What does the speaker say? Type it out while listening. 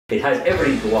It has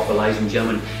everything to offer, ladies and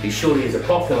gentlemen. It surely is a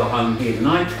popular home here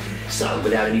tonight. So,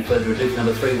 without any further ado,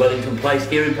 number 3 Wellington Place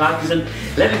here in Parkinson.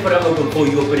 Let me put it open for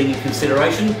your bidding and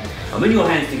consideration. I'm in your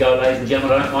hands to go, ladies and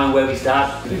gentlemen. I don't mind where we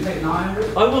start. You can take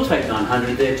 900? I will take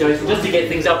 900 there, Jason, just to get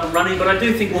things up and running, but I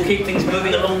do think we'll keep things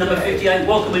moving along. Number 58,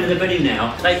 welcome into the bidding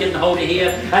now. Take it and hold it here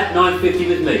at 950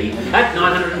 with me, at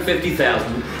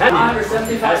 950,000. At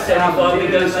 975,000. At 75 we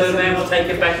go, sir, man. We'll take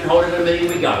it back and hold it at 1 million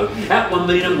we go. At 1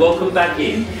 million and welcome back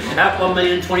in. At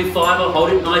 1,025,000, I'll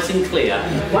hold it nice and clear.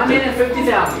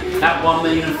 1,050,000. At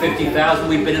 1,050,000,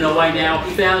 we've been away now.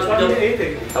 At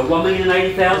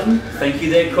 1,080,000. Thank you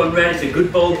there, Conrad. It's a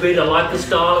good bold bid. I like the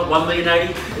style at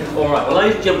 1,080,000. All right, well,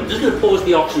 ladies and gentlemen, just going to pause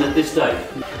the auction at this stage,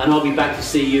 and I'll be back to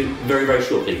see you very, very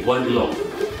shortly. Won't be long.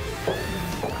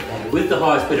 With the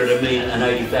highest bidder at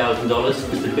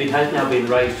 $1,080,000, the bid has now been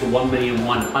raised to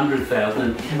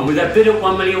 $1,100,000. And with that bid at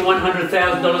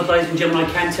 $1,100,000, ladies and gentlemen, I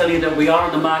can tell you that we are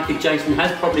on the market. Jason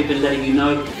has probably been letting you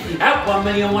know. At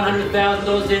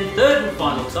 $1,100,000 in third and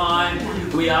final time,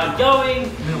 we are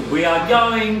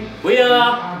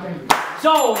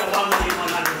sold at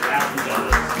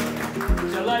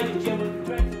 $1,100,000. So ladies and gentlemen,